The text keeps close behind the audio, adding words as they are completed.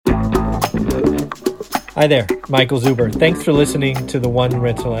Hi there, Michael Zuber. Thanks for listening to the One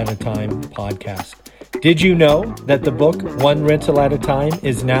Rental at a Time podcast. Did you know that the book One Rental at a Time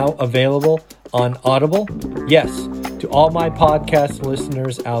is now available on Audible? Yes, to all my podcast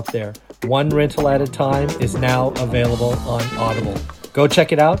listeners out there, One Rental at a Time is now available on Audible. Go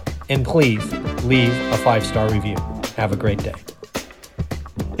check it out and please leave a 5-star review. Have a great day.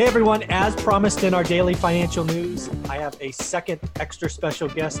 Hey everyone, as promised in our daily financial news, I have a second extra special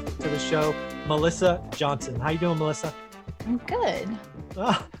guest to the show, Melissa Johnson. How you doing, Melissa? I'm good.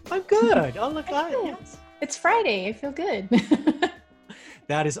 Oh, I'm good. Oh, look, yes. It's Friday. I feel good.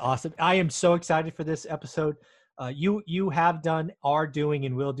 That is awesome. I am so excited for this episode. You have done, are doing,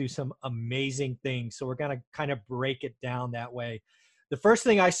 and will do some amazing things. So we're going to kind of break it down that way. The first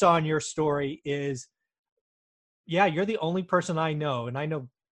thing I saw in your story is, yeah, you're the only person I know, and I know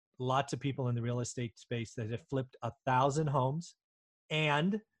lots of people in the real estate space that have flipped 1,000 homes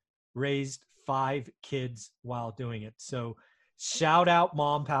and raised 5 kids while doing it. So shout out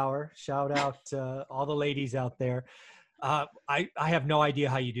Mom Power. Shout out all the ladies out there. I have no idea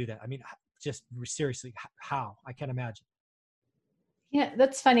how you do that. I mean, just seriously, how? I can't imagine. Yeah,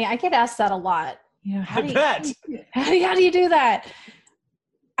 that's funny. I get asked that a lot. You know, How do you do that?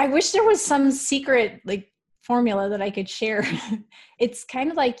 I wish there was some secret formula that I could share. It's kind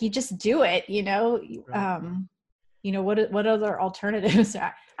of like you just do it, you know. Right. What other alternatives?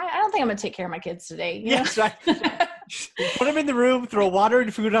 I don't think I'm gonna take care of my kids today. Yes, right. Put them in the room, throw water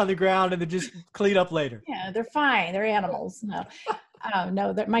and food on the ground, and then just clean up later. Yeah, they're fine. They're animals. No,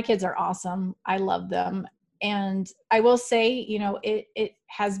 my kids are awesome. I love them. And I will say, you know, it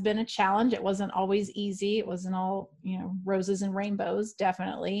has been a challenge. It wasn't always easy. It wasn't all, you know, roses and rainbows,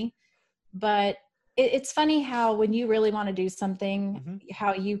 definitely. But it's funny how when you really want to do something,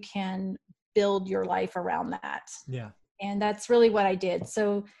 how you can build your life around that. Yeah. And that's really what I did.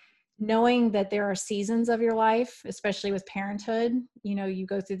 So knowing that there are seasons of your life, especially with parenthood, you know, you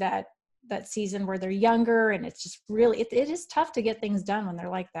go through that season where they're younger, and it's just really, it is tough to get things done when they're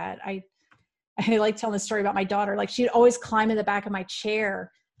like that. I like telling the story about my daughter. Like, she'd always climb in the back of my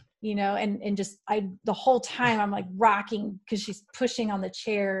chair, you know, and just, the whole time I'm like rocking because she's pushing on the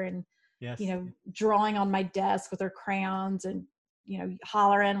chair and, yes, you know, drawing on my desk with her crayons and, you know,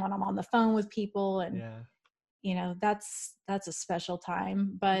 hollering when I'm on the phone with people. And, you know, that's a special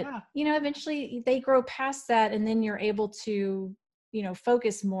time, but you know, eventually they grow past that, and then you're able to, you know,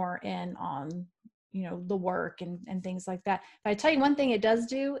 focus more in on, you know, the work and things like that. But I tell you one thing it does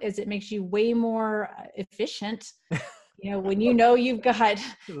do is it makes you way more efficient. You know, when you know you've got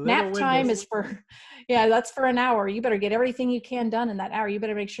nap time is that's for an hour. You better get everything you can done in that hour. You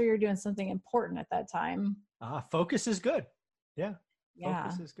better make sure you're doing something important at that time. Focus is good. Yeah.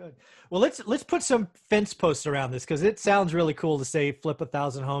 Focus is good. Well, let's put some fence posts around this, because it sounds really cool to say flip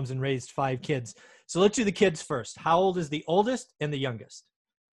 1,000 homes and raised 5 kids. So let's do the kids first. How old is the oldest and the youngest?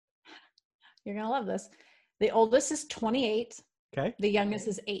 You're going to love this. The oldest is 28. Okay. The youngest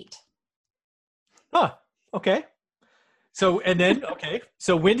is 8. Huh. Okay. So, and then, okay.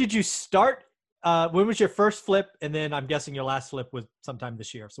 So when did you start? When was your first flip? And then I'm guessing your last flip was sometime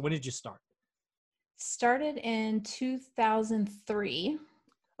this year. So when did you start? Started in 2003.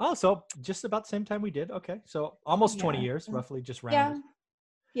 Oh, so just about the same time we did. Okay. So almost 20 years, roughly, just rounded.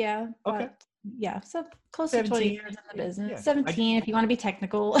 Yeah. Okay. Yeah. So close to 20 years in the business. Yeah. 17, if you want to be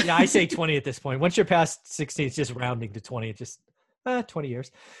technical. Yeah, I say 20 at this point. Once you're past 16, it's just rounding to 20. It's just 20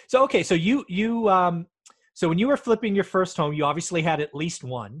 years. So, okay. So so when you were flipping your first home, you obviously had at least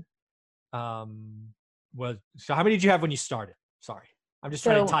one. So how many did you have when you started? Sorry. I'm just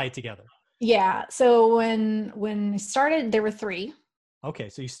trying to tie it together. Yeah. So when I started, there were 3. Okay.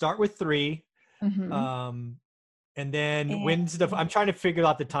 So you start with 3. Mm-hmm. And then I'm trying to figure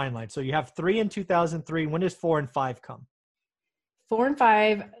out the timeline. So you have 3 in 2003. When does 4 and 5 come? 4 and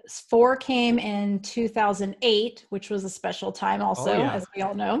 5. 4 came in 2008, which was a special time also, as we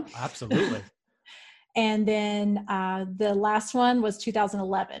all know. Absolutely. And then the last one was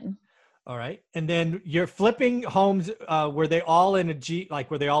 2011. All right. And then you're flipping homes. Were they all in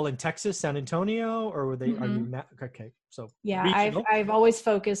were they all in Texas, San Antonio, or were they, are you, okay. So regional? I've always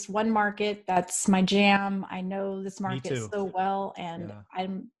focused one market. That's my jam. I know this market so well, and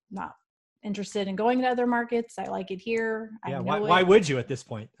I'm not interested in going to other markets. I like it here. Yeah. Why would you at this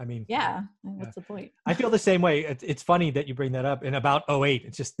point? I mean, what's the point? I feel the same way. It's funny that you bring that up. In about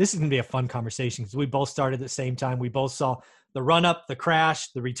 2008, this is going to be a fun conversation because we both started at the same time. We both saw the run up, the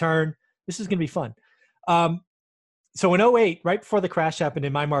crash, the return. This is going to be fun. So in 2008, right before the crash happened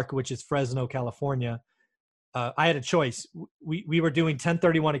in my market, which is Fresno, California, I had a choice. We were doing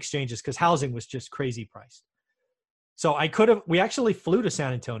 1031 exchanges because housing was just crazy priced. So we actually flew to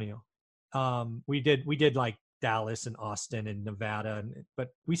San Antonio we did like Dallas and Austin and Nevada, but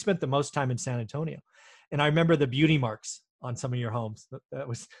we spent the most time in San Antonio. And I remember the beauty marks on some of your homes. That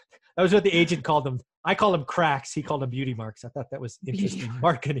was what the agent called them. I call them cracks. He called them beauty marks. I thought that was interesting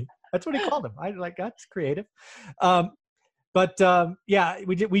marketing. That's what he called them. I like, that's creative. Yeah,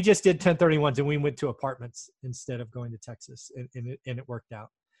 we just did 1031s, and we went to apartments instead of going to Texas, and it worked out.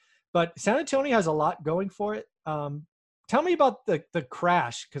 But San Antonio has a lot going for it. Tell me about the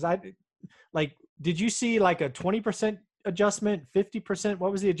crash, because did you see like a 20% adjustment, 50%?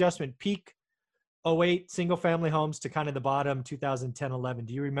 What was the adjustment? Peak 08 single family homes to kind of the bottom 2010, 11.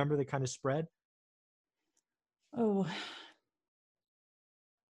 Do you remember the kind of spread? Oh,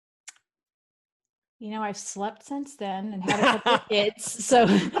 I've slept since then and had a couple of kids, so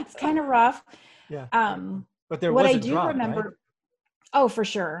it's kind of rough. Yeah. But there what was I do remember, right? Oh, for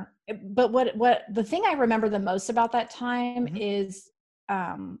sure. But what the thing I remember the most about that time is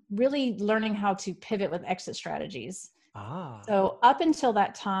really learning how to pivot with exit strategies. So up until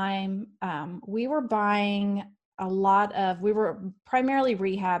that time, we were buying we were primarily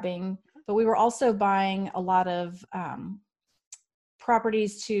rehabbing, but we were also buying a lot of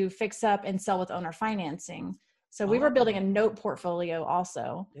properties to fix up and sell with owner financing. So we were building a note portfolio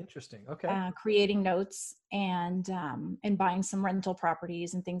also. Interesting. Okay. Creating notes and buying some rental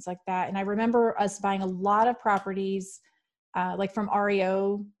properties and things like that. And I remember us buying a lot of properties, like from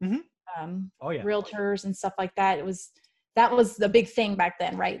REO, realtors and stuff like that. That was the big thing back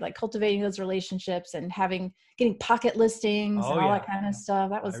then, right? Like cultivating those relationships and getting pocket listings and all that kind of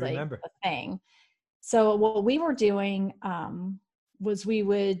stuff. That was like a thing. So what we were doing was we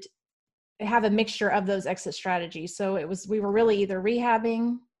would have a mixture of those exit strategies. So we were really either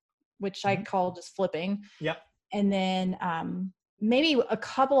rehabbing, which I call just flipping. Yep. And then maybe a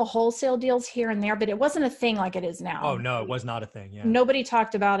couple of wholesale deals here and there, but it wasn't a thing like it is now. Oh no, it was not a thing. Yeah. Nobody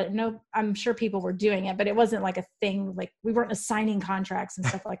talked about it. No, I'm sure people were doing it, but it wasn't like a thing. Like we weren't assigning contracts and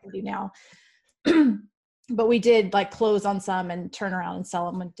stuff like we do now. But we did like close on some and turn around and sell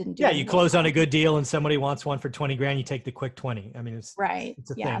them and didn't do. Yeah, you close on a good deal and somebody wants one for 20 grand, you take the quick 20. I mean, it's right.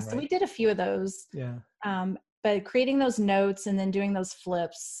 It's a yeah. thing, So we did a few of those. Yeah. But creating those notes and then doing those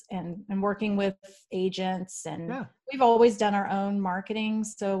flips and working with agents, and we've always done our own marketing.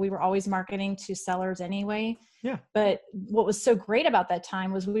 So we were always marketing to sellers anyway. Yeah. But what was so great about that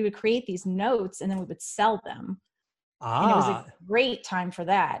time was we would create these notes and then we would sell them. And it was a great time for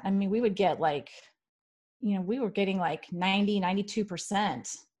that. I mean, we would get we were getting like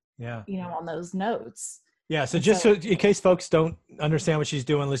 92%, on those notes. Yeah. So just so in case folks don't understand what she's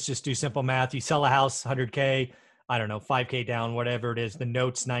doing, let's just do simple math. You sell a house, 100K, I don't know, 5K down, whatever it is. The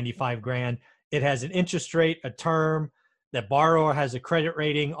note's 95 grand. It has an interest rate, a term, the borrower has a credit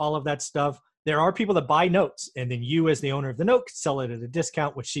rating, all of that stuff. There are people that buy notes, and then you as the owner of the note sell it at a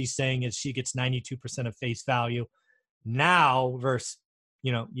discount. What she's saying is she gets 92% of face value now versus,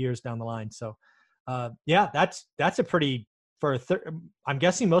 years down the line. So that's a pretty, I'm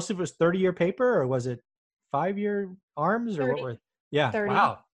guessing most of it was 30-year paper, or was it 5-year arms, or 30. what were? Yeah. 30.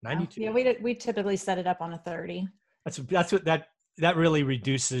 Wow. 92. Yeah. We typically set it up on a 30. That's what that really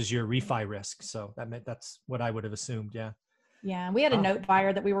reduces your refi risk. So that's what I would have assumed. Yeah. Yeah. We had a note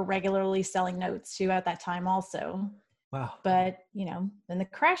buyer that we were regularly selling notes to at that time also. Wow. But, then the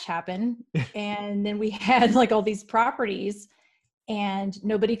crash happened and then we had like all these properties and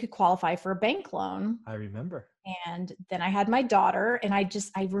nobody could qualify for a bank loan. I remember. And then I had my daughter, and I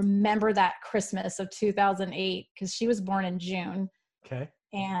remember that Christmas of 2008 because she was born in June. Okay.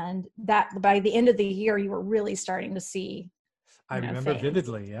 And that by the end of the year, you were really starting to see. I remember things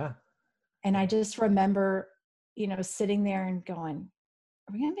vividly. Yeah. And I just remember, sitting there and going,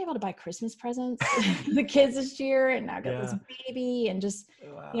 are we going to be able to buy Christmas presents for the kids this year? And now I got this baby, and just,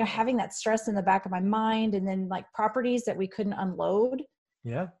 having that stress in the back of my mind. And then like properties that we couldn't unload.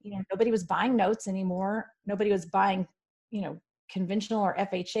 Yeah. Nobody was buying notes anymore. Nobody was buying, conventional or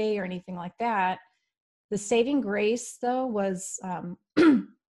FHA or anything like that. The saving grace though was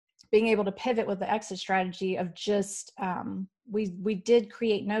being able to pivot with the exit strategy of just, we did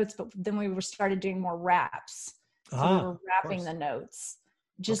create notes, but then we started doing more wraps. So we were wrapping the notes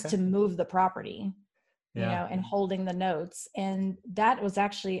just to move the property, and holding the notes. And that was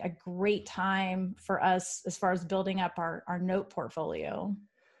actually a great time for us as far as building up our note portfolio.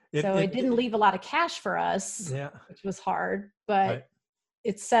 It didn't leave a lot of cash for us, which was hard, but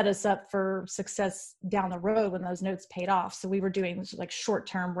it set us up for success down the road when those notes paid off. So we were doing like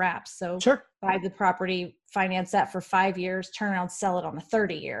short-term wraps. So buy the property, finance that for 5 years, turn around, sell it on the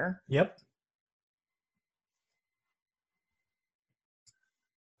 30-year. Yep.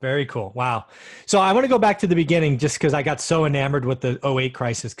 Very cool. Wow. So I want to go back to the beginning just because I got so enamored with the '08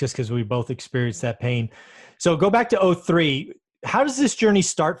 crisis, just because we both experienced that pain. So go back to '03. How does this journey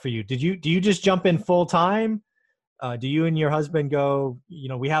start for you? Do you just jump in full time? Do you and your husband go,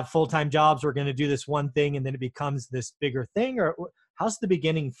 we have full-time jobs, we're going to do this one thing, and then it becomes this bigger thing? Or how's the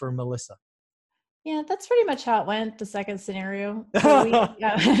beginning for Melissa? Yeah, that's pretty much how it went, the second scenario. So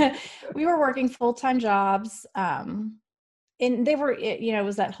we were working full-time jobs. And they were, it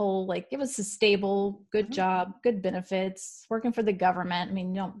was that whole, like, it was a stable, good job, good benefits, working for the government. I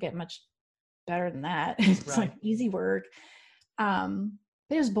mean, you don't get much better than that. It's like easy work.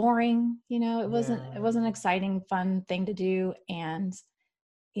 But it was boring, it wasn't an exciting, fun thing to do. And,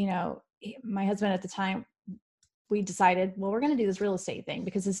 my husband at the time, we decided, well, we're going to do this real estate thing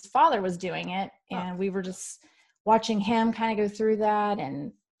because his father was doing it. And we were just watching him kind of go through that.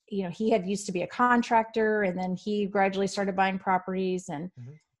 And, he had used to be a contractor, and then he gradually started buying properties. And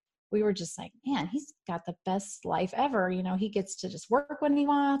we were just like, man, he's got the best life ever. He gets to just work when he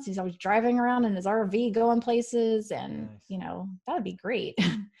wants. He's always driving around in his RV, going places. And, that would be great.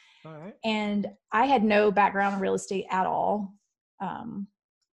 All right. And I had no background in real estate at all.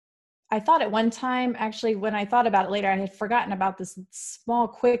 I thought at one time, actually, when I thought about it later, I had forgotten about this small,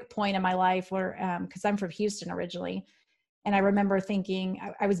 quick point in my life where, because I'm from Houston originally. And I remember thinking,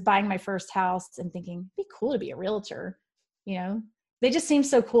 I was buying my first house and thinking, it'd be cool to be a realtor. They just seem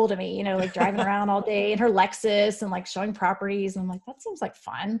so cool to me, like driving around all day in her Lexus and like showing properties. And I'm like, that seems like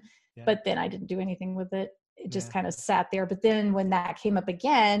fun. Yeah. But then I didn't do anything with it. It just kind of sat there. But then when that came up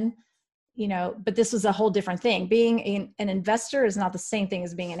again, but this was a whole different thing. Being an investor is not the same thing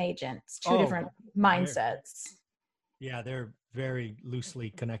as being an agent. It's two different mindsets. Yeah, they're very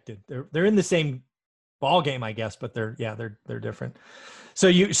loosely connected. They're in the same ball game, I guess, but they're different. So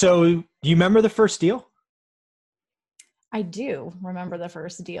you remember the first deal? I do remember the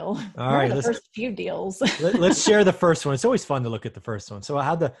first deal. All right, the first few deals. Let's share the first one. It's always fun to look at the first one. So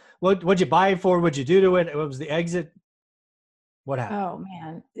what'd you buy it for? What'd you do to it? What was the exit? What happened? Oh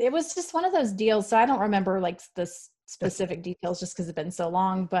man, it was just one of those deals. So I don't remember like the specific details just because it's been so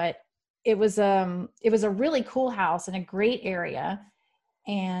long, but it was a really cool house in a great area.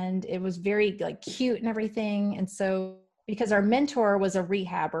 And it was very like cute and everything. And so because our mentor was a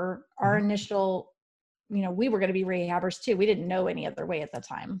rehabber, our initial, we were going to be rehabbers too. We didn't know any other way at the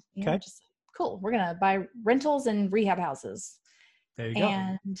time. Just cool. We're going to buy rentals and rehab houses. There you go.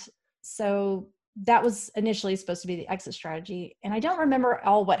 And so that was initially supposed to be the exit strategy. And I don't remember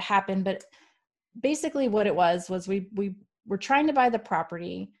all what happened, but basically what it was we were trying to buy the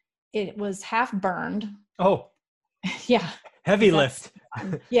property. It was half burned. Oh, yeah. Heavy lift.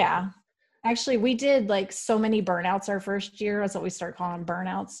 Yeah. Actually, we did like so many burnouts our first year. That's what we start calling them,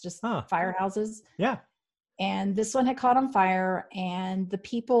 burnouts, just firehouses. Yeah. And this one had caught on fire, and the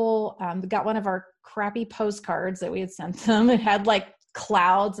people got one of our crappy postcards that we had sent them. It had like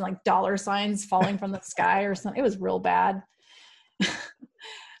clouds and like dollar signs falling from the sky or something. It was real bad.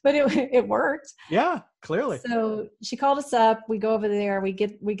 But it worked. Yeah, clearly. So she called us up. We go over there. We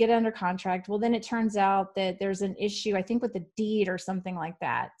get under contract. Well, then it turns out that there's an issue, I think, with the deed or something like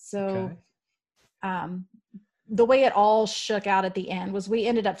that. So the way it all shook out at the end was we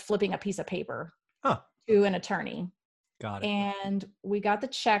ended up flipping a piece of paper to an attorney. Got it. And we got the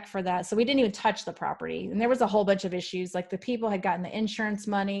check for that. So we didn't even touch the property. And there was a whole bunch of issues. Like the people had gotten the insurance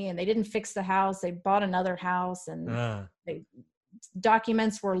money and they didn't fix the house. They bought another house and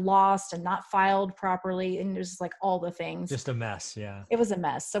documents were lost and not filed properly. And there's like all the things. Just a mess. Yeah. It was a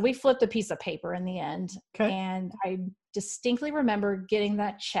mess. So we flipped a piece of paper in the end. Okay. And I distinctly remember getting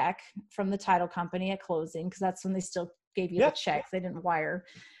that check from the title company at closing, because that's when they still gave you the checks. They didn't wire.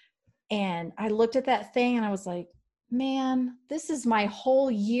 And I looked at that thing and I was like, man, this is my whole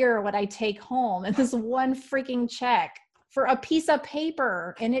year what I take home, and this one freaking check for a piece of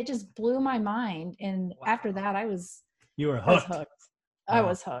paper. And it just blew my mind. And after that, you were hooked. I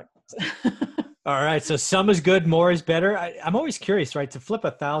was hooked. All right. So some is good, more is better. I'm always curious, right? To flip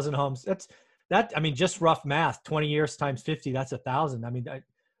 1,000 homes, I mean, just rough math, 20 years times 50, that's 1,000. I mean,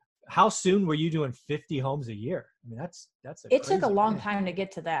 how soon were you doing 50 homes a year? I mean, it took a long time to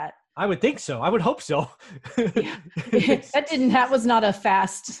get to that. I would think so. I would hope so. That was not a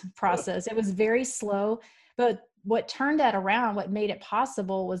fast process. It was very slow, but what turned that around, what made it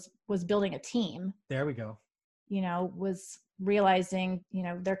possible was building a team. There we go. Was realizing,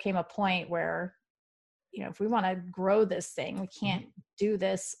 there came a point where, if we want to grow this thing, we can't do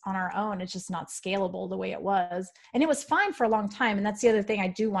this on our own. It's just not scalable the way it was. And it was fine for a long time. And that's the other thing I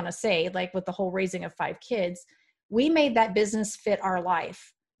do want to say, like with the whole raising of 5 kids, we made that business fit our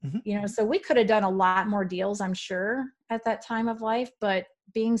life. So we could have done a lot more deals, I'm sure, at that time of life, but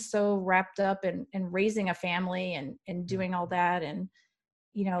being so wrapped up in raising a family and doing all that. And,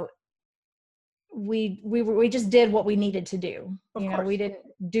 you know, we just did what we needed to do. Of you know, course. we didn't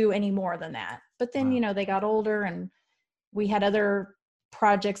do any more than that. But then, you know, they got older and we had other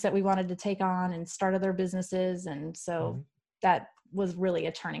projects that we wanted to take on and start other businesses. And so that was really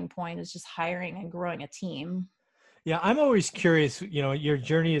a turning point, is just hiring and growing a team. Yeah. I'm always curious, you know, your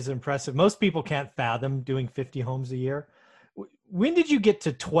journey is impressive. Most people can't fathom doing 50 homes a year. When did you get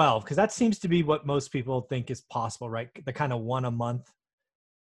to 12? Because that seems to be what most people think is possible, right? The kind of one a month.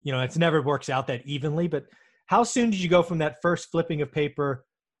 You know, it's never works out that evenly, but how soon did you go from that first flipping of paper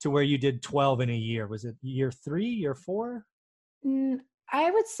to where you did 12 in a year? Was it year 3, year 4?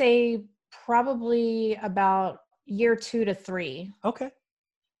 I would say probably about year 2 to 3. Okay.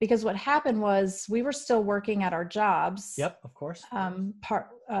 Because what happened was we were still working at our jobs. Yep, of course.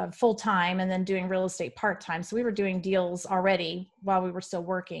 Full time, and then doing real estate part time. So we were doing deals already while we were still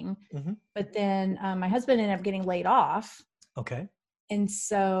working. Mm-hmm. But then my husband ended up getting laid off. Okay. And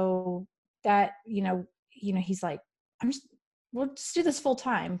so that, you know, he's like, we'll just do this full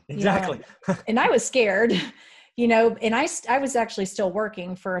time. Exactly. And I was scared, you know, and I was actually still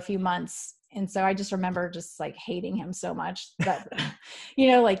working for a few months. And so I just remember just like hating him so much that, you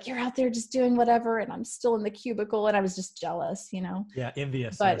know, like, you're out there just doing whatever and I'm still in the cubicle, and I was just jealous, you know? Yeah.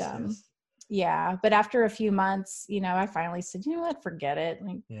 Envious. But, yeah. But after a few months, you know, I finally said, you know what, forget it.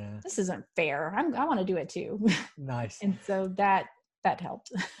 Like, this isn't fair. I want to do it too. Nice. And so that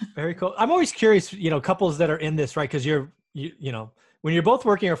helped. Very cool. I'm always curious, you know, couples that are in this, right? Cause you know, when you're both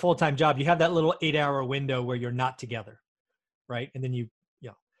working a full-time job, you have that little 8-hour window where you're not together. Right. And then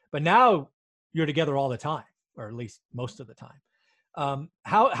but now you're together all the time, or at least most of the time.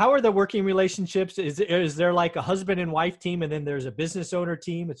 How are the working relationships? Is there like a husband and wife team, and then there's a business owner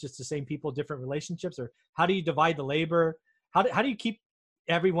team? It's just the same people, different relationships, or how do you divide the labor? How do you keep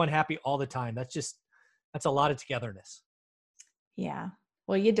everyone happy all the time? That's a lot of togetherness. Yeah.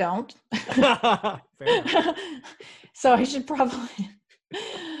 Well, you don't. So I should probably,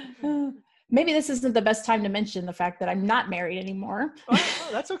 maybe this isn't the best time to mention the fact that I'm not married anymore. Oh,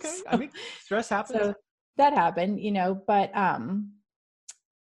 that's okay. So, I mean, stress happens. So that happened, you know, but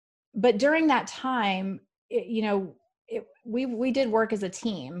during that time, we did work as a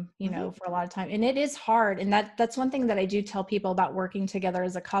team, you know, for a lot of time, and it is hard. And that's one thing that I do tell people about working together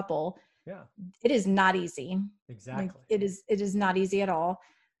as a couple. Yeah. It is not easy. Exactly. Like, it is not easy at all.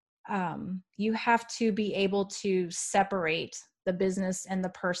 You have to be able to separate the business and the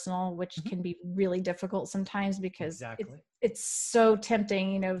personal, which can be really difficult sometimes, because it's so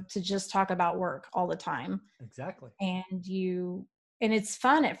tempting, you know, to just talk about work all the time. Exactly. And it's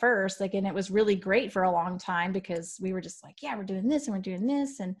fun at first, like, and it was really great for a long time, because we were just like, yeah, we're doing this and we're doing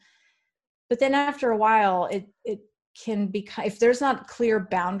this. But then after a while, it can become, if there's not clear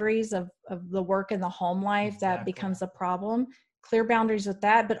boundaries of the work and the home life, that becomes a problem. Clear boundaries with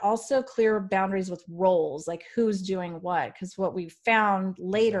that, but also clear boundaries with roles, like who's doing what. Because what we found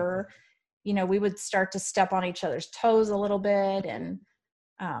later, you know, we would start to step on each other's toes a little bit, and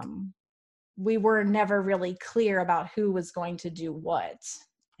we were never really clear about who was going to do what.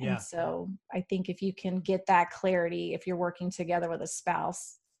 Yeah. And so I think if you can get that clarity, if you're working together with a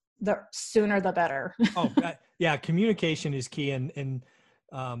spouse, the sooner the better. Yeah. Communication is key. And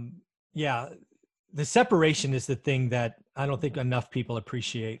the separation is the thing that I don't think enough people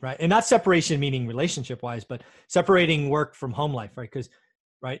appreciate, right? And not separation meaning relationship wise, but separating work from home life, right? Because,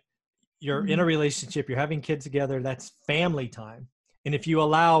 right, you're in a relationship, you're having kids together, that's family time. And if you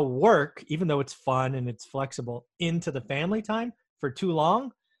allow work, even though it's fun and it's flexible, into the family time for too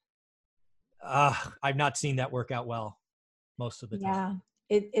long, I've not seen that work out well most of the time.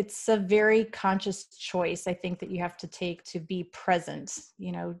 It's a very conscious choice, I think, that you have to take to be present,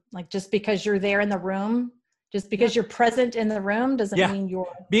 you know, like, just because you're there in the room, just because you're present in the room doesn't mean you're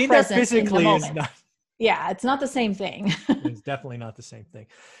being there physically is not. Yeah, it's not the same thing. It's definitely not the same thing.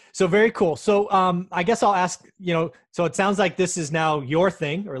 So very cool. So I guess I'll ask, you know, so it sounds like this is now your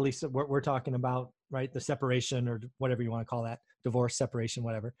thing, or at least what we're talking about, right? The separation, or whatever you want to call that, divorce, separation,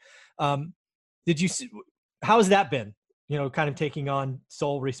 whatever. How's that been? You know, kind of taking on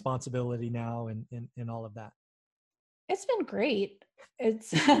sole responsibility now and all of that. It's been great.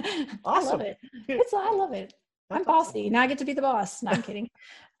 It's awesome. I love it. I love it. I'm bossy. Now I get to be the boss. No, I'm kidding.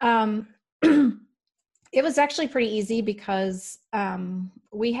 It was actually pretty easy because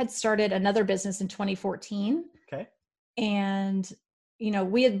we had started another business in 2014. Okay. And, you know,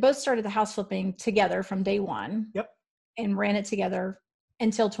 we had both started the house flipping together from day one. Yep. And ran it together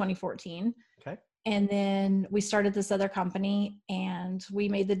until 2014. Okay. And then we started this other company, and we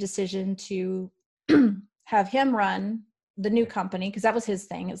made the decision to have him run the new company, because that was his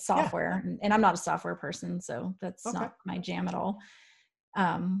thing. It's software, and I'm not a software person, so that's not my jam at all.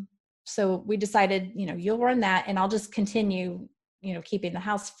 So we decided, you'll run that and I'll just continue, keeping the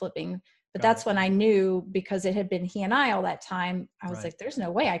house flipping. But that's when I knew, because it had been he and I all that time, I was like, there's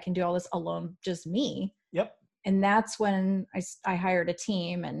no way I can do all this alone, just me. Yep. And that's when I hired a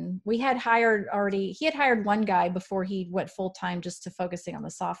team, and he had hired one guy before he went full-time just to focusing on the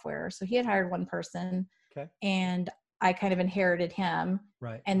software. So he had hired one person, and I kind of inherited him,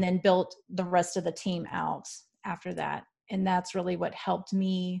 and then built the rest of the team out after that. And that's really what helped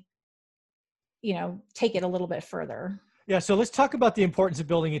me, take it a little bit further. Yeah. So let's talk about the importance of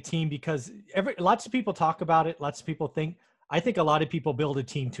building a team, because lots of people talk about it. Lots of people I think a lot of people build a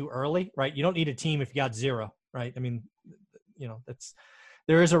team too early, right? You don't need a team if you got zero, right? I mean,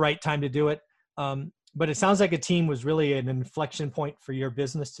 there is a right time to do it. But it sounds like a team was really an inflection point for your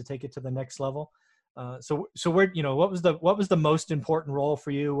business to take it to the next level. So where, what was the most important role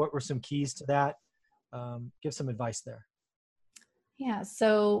for you? What were some keys to that? Give some advice there. Yeah.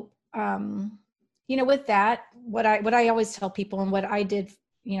 So, with that, what I always tell people, and what I did,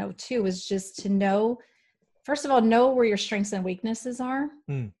 too, is just to first of all, know where your strengths and weaknesses are.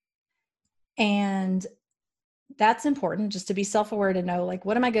 And that's important, just to be self-aware, to know, like,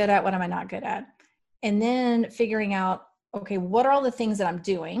 what am I good at? What am I not good at? And then figuring out, okay, what are all the things that I'm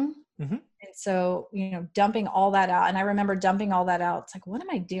doing? Mm-hmm. And so, dumping all that out. And I remember dumping all that out. It's like, what am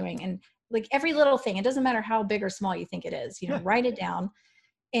I doing? And like every little thing, it doesn't matter how big or small you think it is, write it down.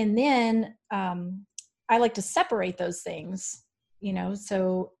 And then I like to separate those things,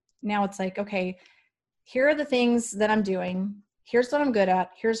 so now it's like, okay, here are the things that I'm doing. Here's what I'm good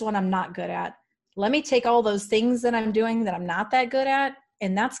at. Here's what I'm not good at. Let me take all those things that I'm doing that I'm not that good at,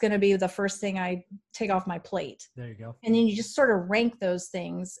 and that's going to be the first thing I take off my plate. There you go. And then you just sort of rank those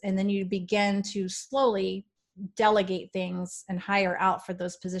things, and then you begin to slowly delegate things and hire out for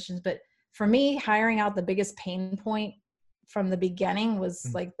those positions. But for me, hiring out the biggest pain point from the beginning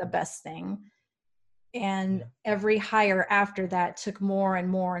was like the best thing. And every hire after that took more and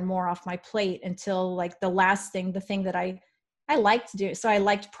more and more off my plate, until like the last thing, the thing that I liked to do. So I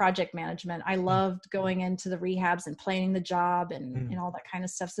liked project management. I loved going into the rehabs and planning the job and all that kind of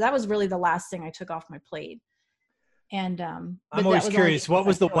stuff. So that was really the last thing I took off my plate. And I'm always curious, what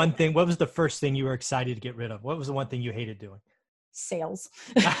was the one thing, what was the first thing you were excited to get rid of? What was the one thing you hated doing? Sales.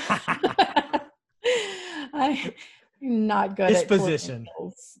 I'm not good at position.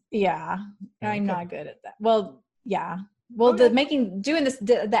 Yeah. Okay. I'm not good at that. Well, yeah. Well,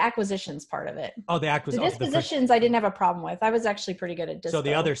 the acquisitions part of it. Oh, the acquisitions. The dispositions I didn't have a problem with. I was actually pretty good at dispo. So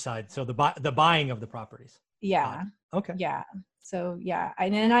the other side, so the buying of the properties. Yeah. Okay. Yeah. So yeah.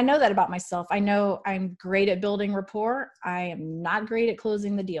 And I know that about myself. I know I'm great at building rapport. I am not great at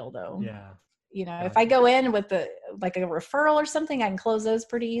closing the deal, though. Yeah. If I go in with a referral or something, I can close those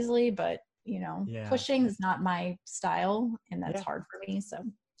pretty easily, but pushing is not my style, and that's hard for me. So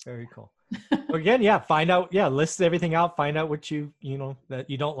very cool. Again, list everything out, find out what that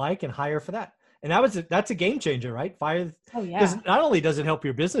you don't like, and hire for that. And that's a game changer, right? Fire. Oh yeah. Because not only does it help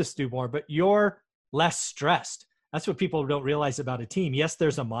your business do more, but you're less stressed. That's what people don't realize about a team. Yes,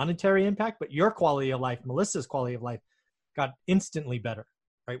 there's a monetary impact, but your quality of life, Melissa's quality of life, got instantly better,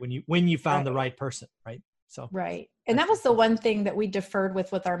 right? When you found the right person, right? So right. And that was the one thing that we deferred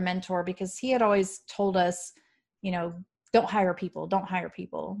with our mentor, because he had always told us, don't hire people,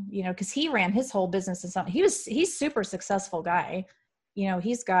 because he ran his whole business and something. He's super successful guy.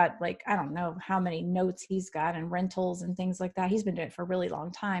 He's got I don't know how many notes he's got and rentals and things like that. He's been doing it for a really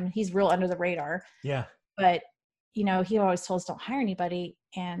long time. He's real under the radar. Yeah. But, he always told us don't hire anybody.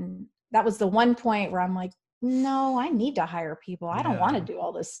 And that was the one point where I'm like, no, I need to hire people. I don't want to do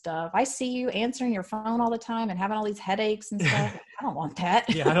all this stuff. I see you answering your phone all the time and having all these headaches and stuff. I don't want that.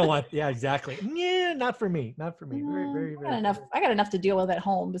 Yeah, exactly. Yeah, not for me. Very, very, very. I got enough to deal with at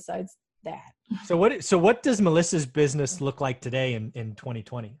home besides that. So what does Melissa's business look like today in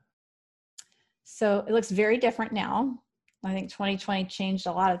 2020? So it looks very different now. I think 2020 changed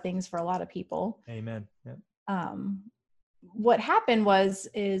a lot of things for a lot of people. Amen. Yeah. What happened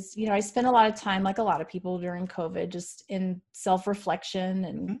is, I spent a lot of time, like a lot of people during COVID, just in self-reflection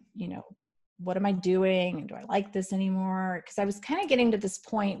and, what am I doing? And do I like this anymore? Because I was kind of getting to this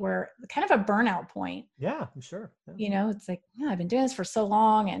point where kind of a burnout point. Yeah, I'm sure. Yeah. It's like, I've been doing this for so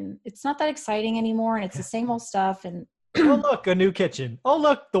long and it's not that exciting anymore. And it's the same old stuff. And oh, look, a new kitchen. Oh,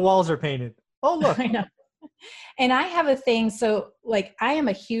 look, the walls are painted. Oh, look. I know. And I have a thing. So I am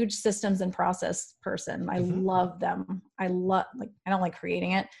a huge systems and process person. I love them. I don't like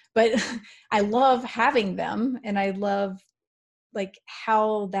creating it, but I love having them. And I love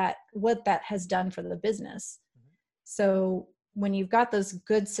what that has done for the business. So when you've got those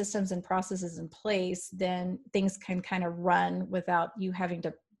good systems and processes in place, then things can kind of run without you having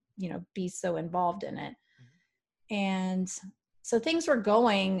to, be so involved in it. And so things were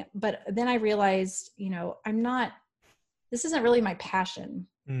going, but then I realized, this isn't really my passion.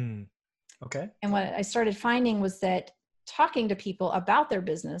 Okay. And what I started finding was that talking to people about their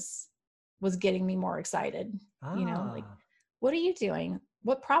business was getting me more excited. Like, what are you doing?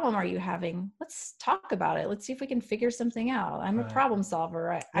 What problem are you having? Let's talk about it. Let's see if we can figure something out. I'm a problem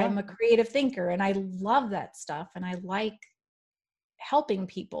solver. I'm a creative thinker, and I love that stuff. And I like helping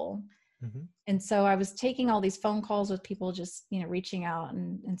people. And so I was taking all these phone calls with people, just, reaching out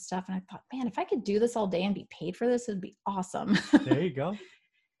and stuff. And I thought, man, if I could do this all day and be paid for this, it'd be awesome. There you go.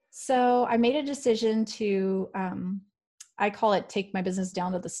 So I made a decision to, I call it take my business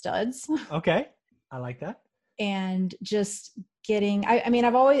down to the studs. Okay. I like that. And just getting,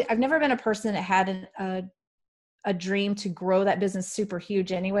 I've never been a person that had a dream to grow that business super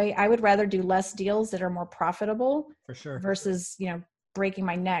huge anyway. I would rather do less deals that are more profitable for sure versus, breaking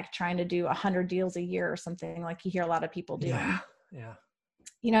my neck trying to do 100 deals a year or something like you hear a lot of people doing. Yeah.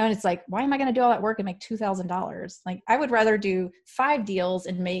 And it's like, why am I going to do all that work and make $2,000? Like, I would rather do 5 deals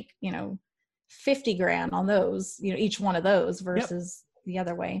and make, $50,000 on those, each one of those versus the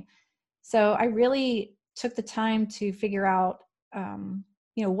other way. So I really took the time to figure out,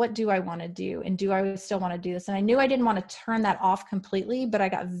 what do I want to do? And do I still want to do this? And I knew I didn't want to turn that off completely, but I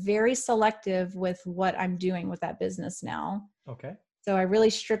got very selective with what I'm doing with that business now. Okay. So I really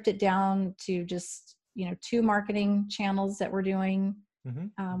stripped it down to just, 2 marketing channels that we're doing,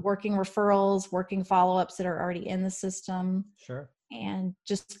 working referrals, working follow-ups that are already in the system. Sure. And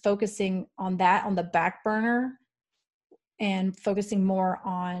just focusing on that on the back burner and focusing more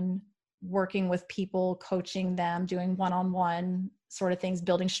on working with people, coaching them, doing one-on-one sort of things,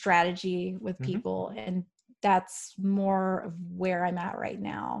 building strategy with people. And that's more of where I'm at right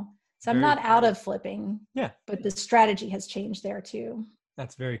now. So I'm not out of flipping, but the strategy has changed there too.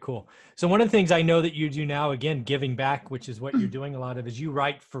 That's very cool. So one of the things I know that you do now, again, giving back, which is what you're doing a lot of, is you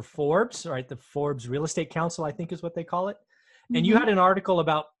write for Forbes, right? The Forbes Real Estate Council, I think is what they call it. And you had an article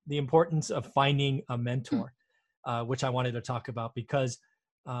about the importance of finding a mentor, which I wanted to talk about because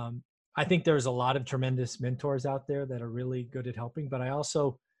I think there's a lot of tremendous mentors out there that are really good at helping. But I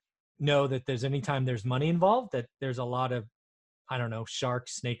also know that anytime there's money involved, that there's a lot of, I don't know,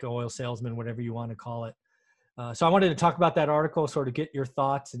 sharks, snake oil salesmen, whatever you want to call it. So I wanted to talk about that article, sort of get your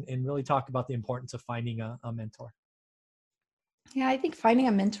thoughts and really talk about the importance of finding a mentor. Yeah, I think finding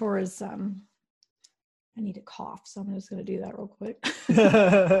a mentor is, I need to cough, so I'm just going to do that real quick.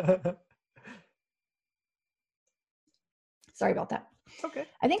 Sorry about that. Okay.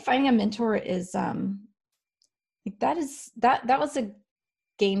 I think finding a mentor is, that was a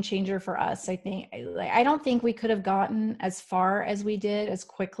game changer for us. I think, I don't think we could have gotten as far as we did as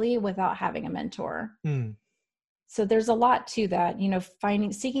quickly without having a mentor. So there's a lot to that,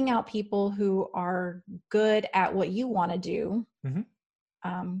 seeking out people who are good at what you want to do.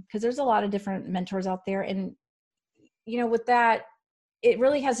 Because there's a lot of different mentors out there. And, with that, it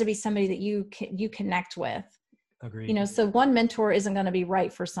really has to be somebody that you connect with. Agreed. So one mentor isn't going to be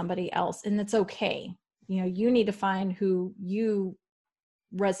right for somebody else, and it's okay. You need to find who you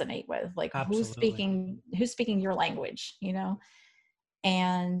resonate with, like Absolutely. who's speaking your language,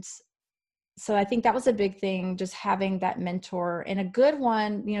 and so I think that was a big thing, just having that mentor and a good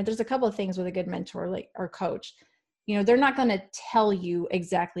one. There's a couple of things with a good mentor, like, or coach. They're not going to tell you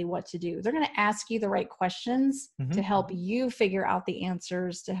exactly what to do. They're going to ask you the right questions to help you figure out the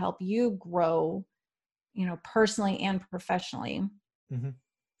answers, to help you grow, personally and professionally.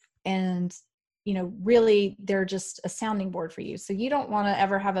 And, really they're just a sounding board for you. So you don't want to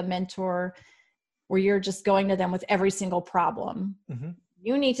ever have a mentor where you're just going to them with every single problem.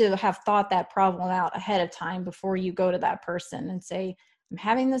 You need to have thought that problem out ahead of time before you go to that person and say, I'm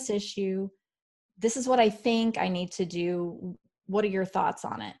having this issue. This is what I think I need to do. What are your thoughts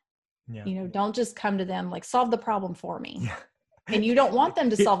on it? Yeah. Don't just come to them like, solve the problem for me. Yeah. And you don't want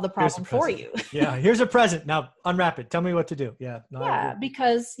them to solve the problem for you. Yeah. Here's a present. Now unwrap it. Tell me what to do. Yeah. No, yeah.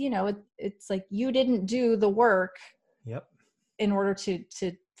 Because, it's like you didn't do the work in order to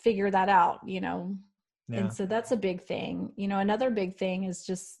figure that out, Yeah. And so that's a big thing. Another big thing is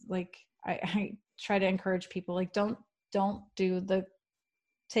just like, I try to encourage people, like, don't do the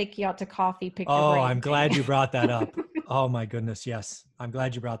take you out to coffee, pick your brain. Oh, I'm glad you brought that up. Oh my goodness. Yes. I'm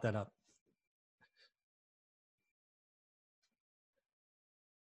glad you brought that up.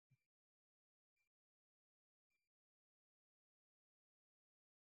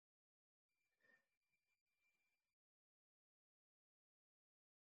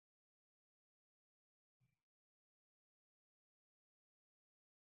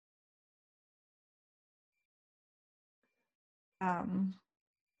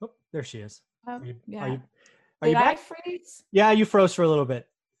 Oh, there she is. Yeah. Are you back? I freeze? Yeah, you froze for a little bit.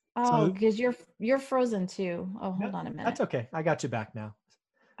 Oh, because you're frozen too. Oh, hold on a minute. That's okay. I got you back now.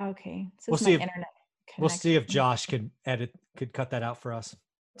 Okay. We'll see if Josh could cut that out for us.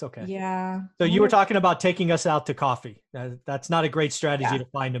 It's okay. Yeah. So you were talking about taking us out to coffee. That's not a great strategy to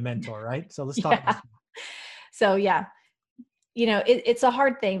find a mentor, right? So let's talk about that. So yeah, it's a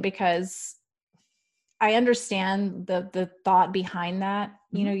hard thing because I understand the thought behind that.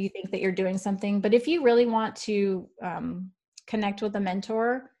 Mm-hmm. You think that you're doing something, but if you really want to connect with a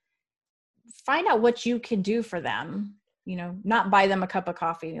mentor, find out what you can do for them. Not buy them a cup of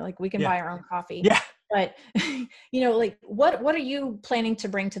coffee. Like we can buy our own coffee. Yeah. But, like what are you planning to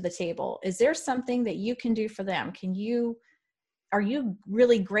bring to the table? Is there something that you can do for them? Are you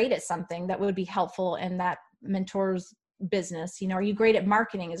really great at something that would be helpful in that mentor's business? Are you great at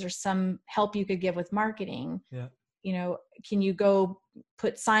marketing? Is there some help you could give with marketing? Yeah. Can you go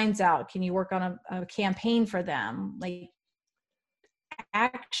put signs out? Can you work on a campaign for them? Like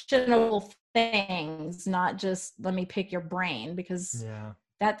actionable things, not just let me pick your brain, because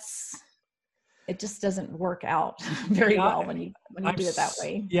it just doesn't work out very well when you do it that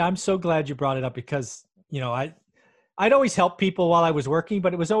way. Yeah, I'm so glad you brought it up because, I'd always help people while I was working,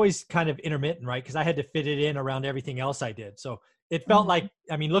 but it was always kind of intermittent, right? Because I had to fit it in around everything else I did. So it felt like,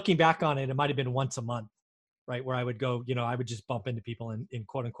 looking back on it, it might've been once a month, right? Where I would go, I would just bump into people in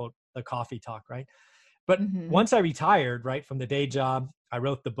quote unquote, the coffee talk, right? But once I retired, right, from the day job, I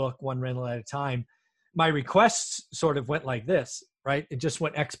wrote the book One Rental at a Time. My requests sort of went like this, right? It just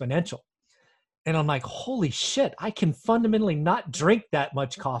went exponential. And I'm like, holy shit, I can fundamentally not drink that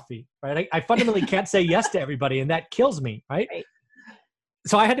much coffee, right? I fundamentally can't say yes to everybody, and that kills me, right?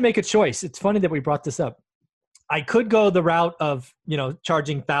 So I had to make a choice. It's funny that we brought this up. I could go the route of,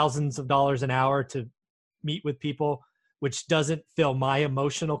 charging thousands of dollars an hour to meet with people, which doesn't fill my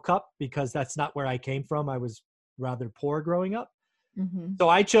emotional cup because that's not where I came from. I was rather poor growing up. Mm-hmm. So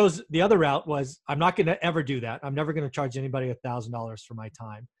I chose the other route. I'm not going to ever do that. I'm never going to charge anybody $1,000 for my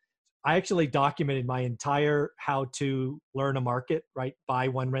time. I actually documented my entire how to learn a market, right? Buy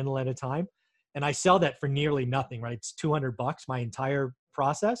one rental at a time. And I sell that for nearly nothing, right? It's $200, my entire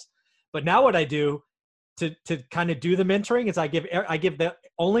process. But now what I do to kind of do the mentoring is I give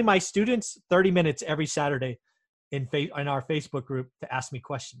only my students 30 minutes every Saturday in our Facebook group to ask me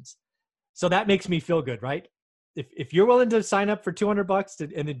questions. So that makes me feel good, right? If you're willing to sign up for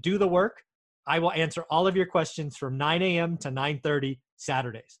 $200 and to do the work, I will answer all of your questions from 9 a.m. to 9:30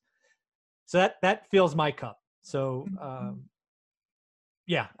 Saturdays. So that fills my cup. So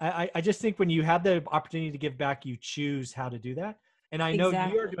I just think when you have the opportunity to give back, you choose how to do that. And I know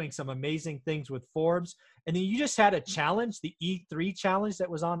you're doing some amazing things with Forbes. And then you just had a challenge, the E3 challenge that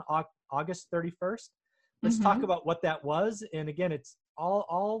was on August 31st. Let's talk about what that was. And again, it's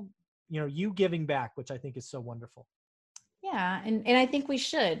all you giving back, which I think is so wonderful. Yeah. And I think we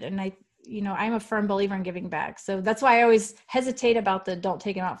should. And I'm a firm believer in giving back. So that's why I always hesitate about the don't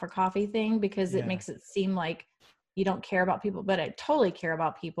take them out for coffee thing, because it makes it seem like you don't care about people, but I totally care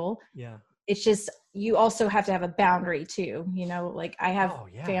about people. Yeah. It's just, you also have to have a boundary too, like I have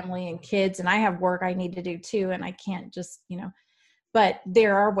family and kids and I have work I need to do too. And I can't just, but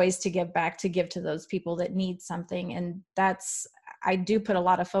there are ways to give back, to give to those people that need something. And I do put a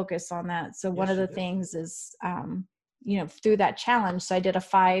lot of focus on that. So one of the things is, through that challenge. So I did a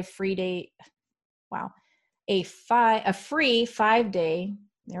free 5-day,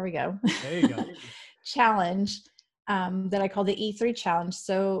 there we go. There you go. challenge that I call the E3 challenge.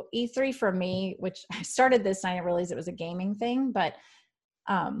 So E3 for me, which I started this and I didn't realize it was a gaming thing, but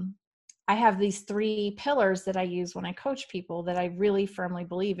I have these 3 pillars that I use when I coach people that I really firmly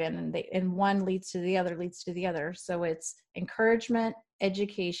believe in, and one leads to the other. So it's encouragement,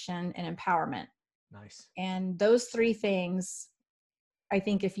 education, and empowerment. Nice. And those 3 things, I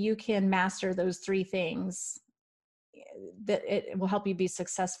think if you can master those 3 things, that it will help you be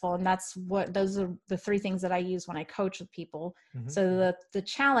successful. And those are the 3 things that I use when I coach with people. Mm-hmm. So the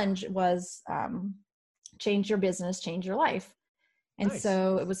challenge was change your business, change your life. And nice.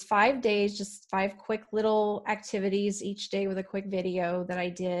 So it was 5 days, just 5 quick little activities each day with a quick video that I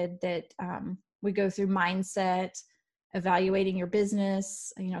did that we go through mindset, evaluating your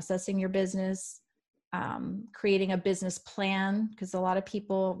business, assessing your business, creating a business plan. Because a lot of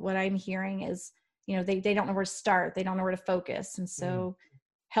people, what I'm hearing is, they don't know where to start. They don't know where to focus. And so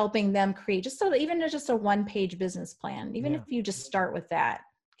helping them create even just a 1-page business plan, even if you just start with that,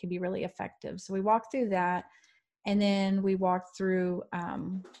 can be really effective. So we walked through that. And then we walked through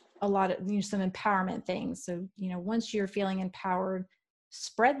a lot of some empowerment things. So, once you're feeling empowered,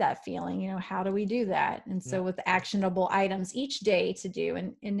 spread that feeling. You know, how do we do that? And so with actionable items each day to do,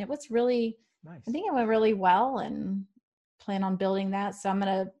 and it was really nice. I think it went really well, and plan on building that. So I'm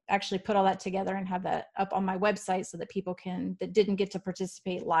going to actually put all that together and have that up on my website so that people that didn't get to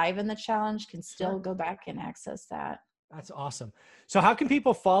participate live in the challenge can still go back and access that. That's awesome. So how can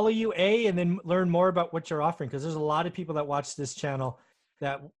people follow you, and then learn more about what you're offering? Because there's a lot of people that watch this channel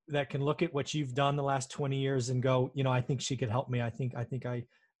that can look at what you've done the last 20 years and go, you know, I think she could help me. I think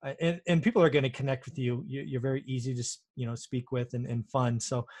and people are going to connect with you. You're very easy to, you know, speak with and fun.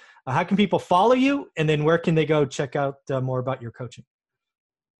 So how can people follow you, and then where can they go check out more about your coaching?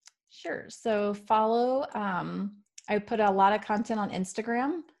 Sure. So follow, I put a lot of content on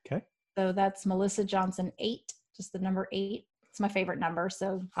Instagram. Okay. So that's Melissa Johnson 8, just the number 8. It's my favorite number.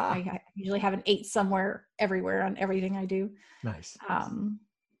 So I usually have an 8 somewhere, everywhere on everything I do. Nice.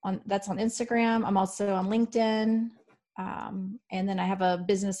 That's on Instagram. I'm also on LinkedIn. And then I have a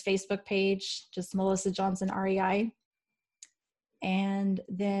business Facebook page, just Melissa Johnson REI. And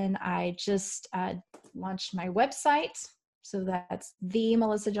then I just launched my website. So that's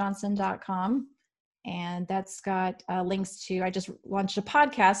themelissajohnson.com. And that's got links to, I just launched a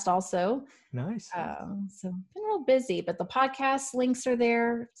podcast also. Nice. So been real busy, but the podcast links are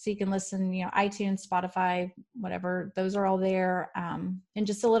there. So you can listen, you know, iTunes, Spotify, whatever, those are all there. And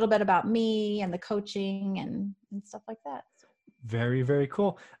just a little bit about me and the coaching and stuff like that. Very, very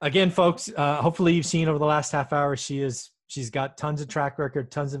cool. Again, folks, hopefully you've seen over the last half hour, she's got tons of track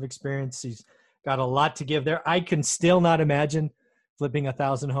record, tons of experience. She's got a lot to give there. I can still not imagine flipping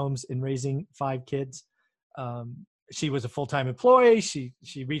 1,000 homes and raising 5 kids. She was a full-time employee. She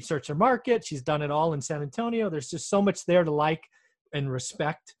researched her market. She's done it all in San Antonio. There's just so much there to like and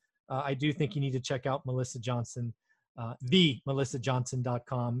respect. I do think you need to check out Melissa Johnson,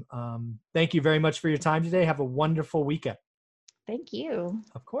 themelissajohnson.com. Thank you very much for your time today. Have a wonderful weekend. Thank you.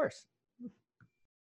 Of course.